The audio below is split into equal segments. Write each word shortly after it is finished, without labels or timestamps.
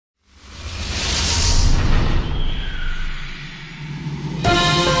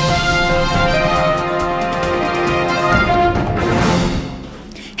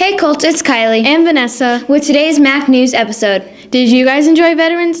Colts, it's Kylie and Vanessa with today's Mac News episode. Did you guys enjoy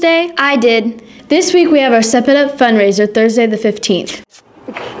Veterans Day? I did. This week we have our Step It Up fundraiser, Thursday the 15th.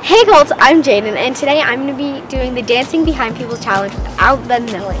 Hey Colts, I'm Jaden, and today I'm going to be doing the Dancing Behind People challenge without them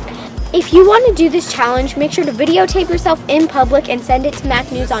knowing. If you want to do this challenge, make sure to videotape yourself in public and send it to Mac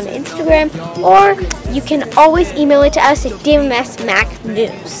News on Instagram, or you can always email it to us at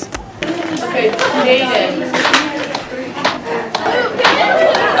DMSMacNews. Okay, Jaden.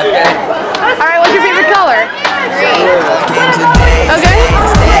 Alright, what's your favorite color? Green. Okay.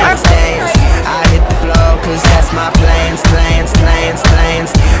 I hit the floor cause that's my plans.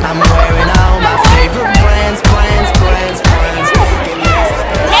 I'm wearing all my favorite brands.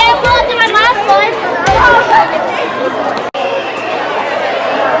 Hey, I'm going to my last one.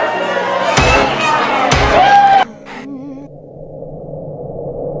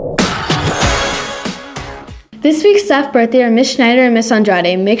 This week's staff birthday are Miss Schneider and Miss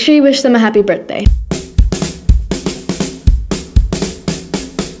Andrade. Make sure you wish them a happy birthday.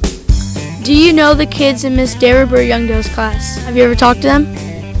 Do you know the kids in Miss Darabur Youngdale's class? Have you ever talked to them?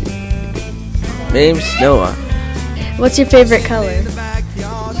 Name's Noah. What's your favorite color?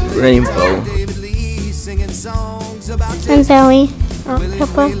 Rainbow. I'm Zoe.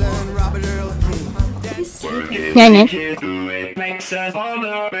 Purple. Nana.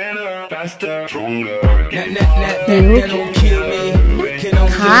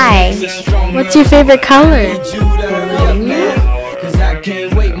 Hi. What's your favorite color?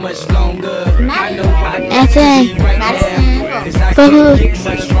 Madison.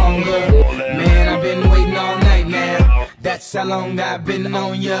 Man, I've been waiting all night now. That's how long I've been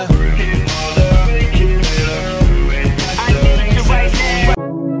on ya.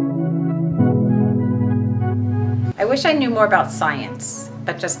 I wish I knew more about science,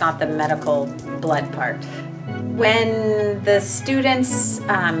 but just not the medical blood part. When the students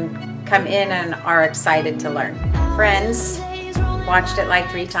come in and are excited to learn. Friends watched it like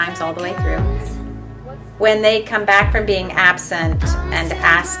 3 times all the way through. When they come back from being absent and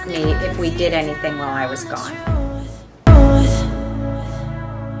ask me if we did anything while I was gone.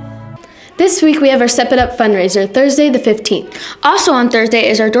 This week we have our Step It Up fundraiser, Thursday the 15th. Also on Thursday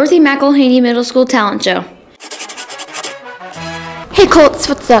is our Dorothy McElhaney Middle School Talent Show. Hey Colts,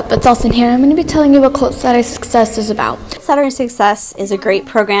 what's up? It's Elson here. I'm going to be telling you what Colts Saturday Success is about. Saturday Success is a great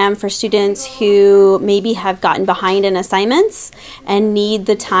program for students who maybe have gotten behind in assignments and need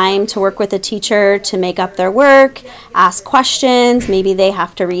the time to work with a teacher to make up their work, ask questions, maybe they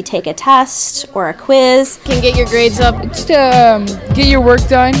have to retake a test or a quiz. You can get your grades up. It's to get your work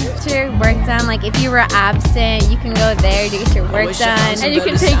done. Get your work done. Like if you were absent, you can go there to get your work done. And you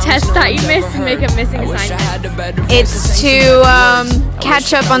can take tests that you missed and make a missing assignment. It's to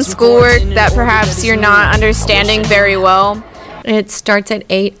catch up on schoolwork that perhaps you're not understanding very well. It starts at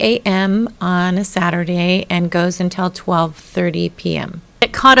 8 a.m. on a Saturday and goes until 12:30 p.m.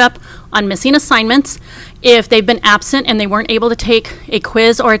 Get caught up on missing assignments. If they've been absent and they weren't able to take a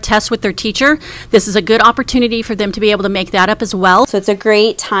quiz or a test with their teacher, this is a good opportunity for them to be able to make that up as well. So it's a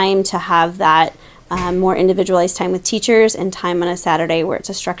great time to have that more individualized time with teachers and time on a Saturday where it's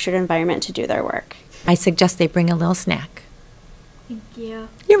a structured environment to do their work. I suggest they bring a little snack. Thank you.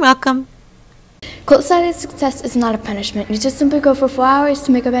 You're welcome. Colts Saturday Success is not a punishment. You just simply go for 4 hours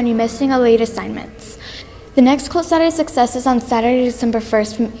to make up any missing or late assignments. The next Colts Saturday Success is on Saturday, December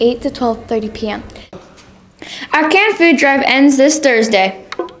 1st from 8 to 12:30 p.m. Our canned food drive ends this Thursday.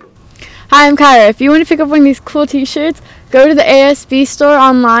 Hi, I'm Kyra. If you want to pick up one of these cool t-shirts, go to the ASB store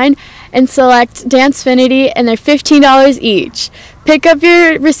online and select Dancefinity, and they're $15 each. Pick up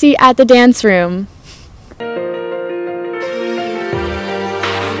your receipt at the dance room.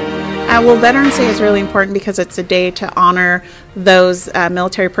 Well, Veterans Day is really important because it's a day to honor those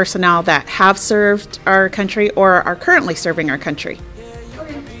military personnel that have served our country or are currently serving our country.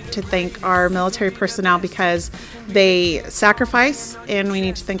 To thank our military personnel because they sacrifice, and we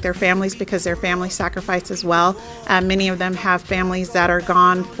need to thank their families because their families sacrifice as well. Many of them have families that are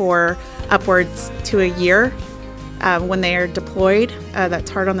gone for upwards to a year. When they are deployed,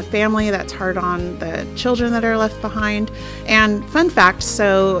 that's hard on the family, that's hard on the children that are left behind. And fun fact,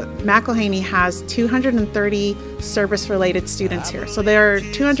 so McElhaney has 230 service-related students here. So there are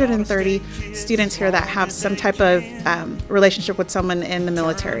 230 students here that have some type of relationship with someone in the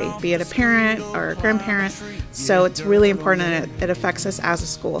military, be it a parent or a grandparent. So it's really important and it affects us as a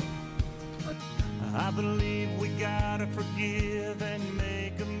school. I believe we gotta forgive and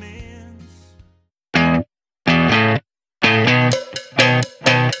make amends.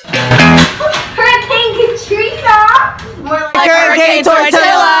 Hurricane Katrina! More like Hurricane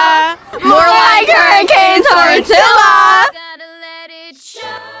Tortilla! More like Hurricane Tortilla! Gotta let it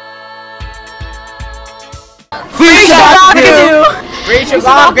show. Shabakadoo! Free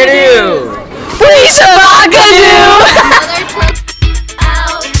Shabakadoo! Free Shabakadoo!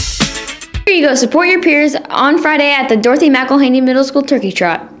 Here you go, support your peers on Friday at the Dorothy McElhaney Middle School Turkey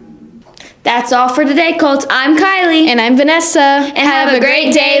Trot. That's all for today, Colts. I'm Kylie. And I'm Vanessa. And have a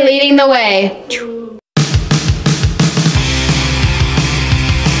great day leading the way.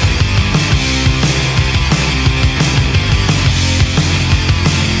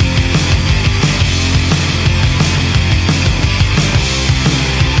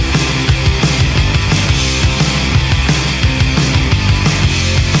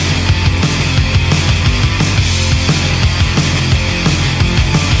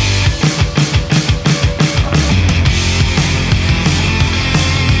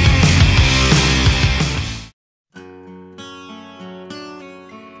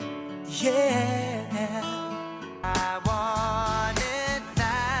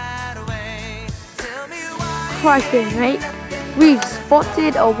 Crikey, mate. We've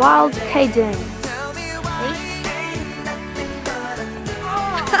spotted a wild Cajun.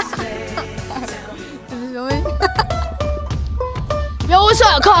 Yo, what's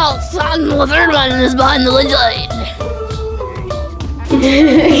up, Carl? Son, the third one is behind the ledge line.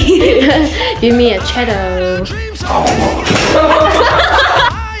 Give me a cheddar.